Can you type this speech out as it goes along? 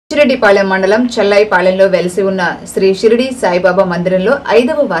షిరిడిపాళెం మండలం చెల్లాయిపాళెంలో వెలిసి ఉన్న శ్రీ షిరిడి సాయిబాబా మందిరంలో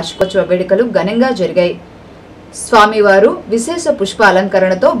 5వ వార్షికోత్సవ వేడుకలు ఘనంగా జరిగాయి. స్వామివారు విశేష పుష్ప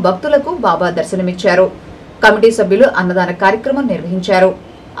అలంకరణతో భక్తులకు బాబా దర్శనమిచ్చారు. కమిటీ సభ్యులు అన్నదాన కార్యక్రమం నిర్వహించారు.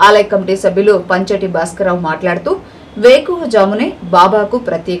 ఆలయ కమిటీ సభ్యులు పంచటి భాస్కరరావు మాట్లాడుతూ వేకువజామునే బాబాకు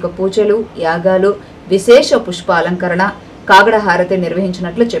ప్రత్యేక పూజలు, యాగాలు, విశేష పుష్ప అలంకరణ, కాగడ హారతి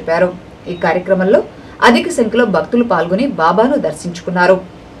నిర్వహించినట్లు చెప్పారు. ఈ కార్యక్రమంలో అధిక సంఖ్యలో భక్తులు పాల్గొని బాబాను దర్శించుకున్నారు.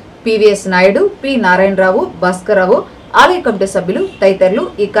 పివిఎస్ నాయుడు, పి నారాయణరావు, భాస్కరరావు, ఆలయ కమిటీ సభ్యులు తదితరులు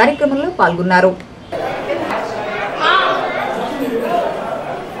ఈ కార్యక్రమంలో పాల్గొన్నారు.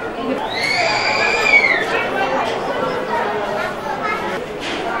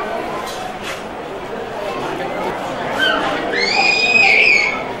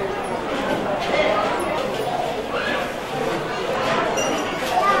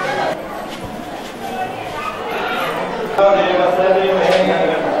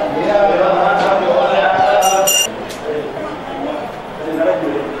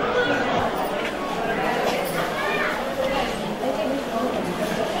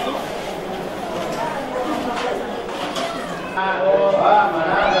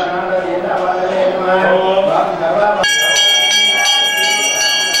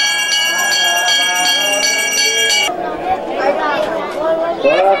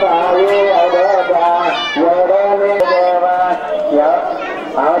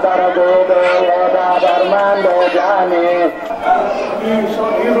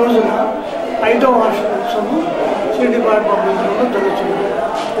 ఈ రోజున 5వ వార్షికోత్సవం షిరిడిపాళెం మందిరంలో జరుగుతుంది.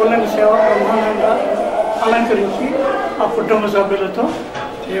 పూలని సేవ బ్రహ్మాండంగా అలంకరించి ఆ కుటుంబ సభ్యులతో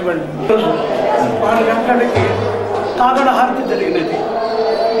చేయబడింది. ఈరోజు 6 గంటలకి కాగడ హారతి జరిగినది.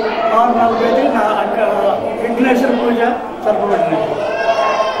 6:45 విఘ్నేశ్వర పూజ జరపబడినది.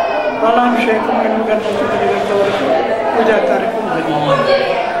 పాలాభిషేకం 8 గంటల నుంచి 10 గంటల వరకు పూజా కార్యక్రమం జరిగింది.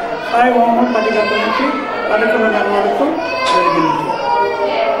 సాయి హోమం 10 గంటల నుంచి 11:30 వరకు జరిగింది.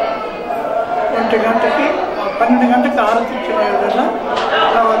 12 గంటకి హారతి ఇచ్చిన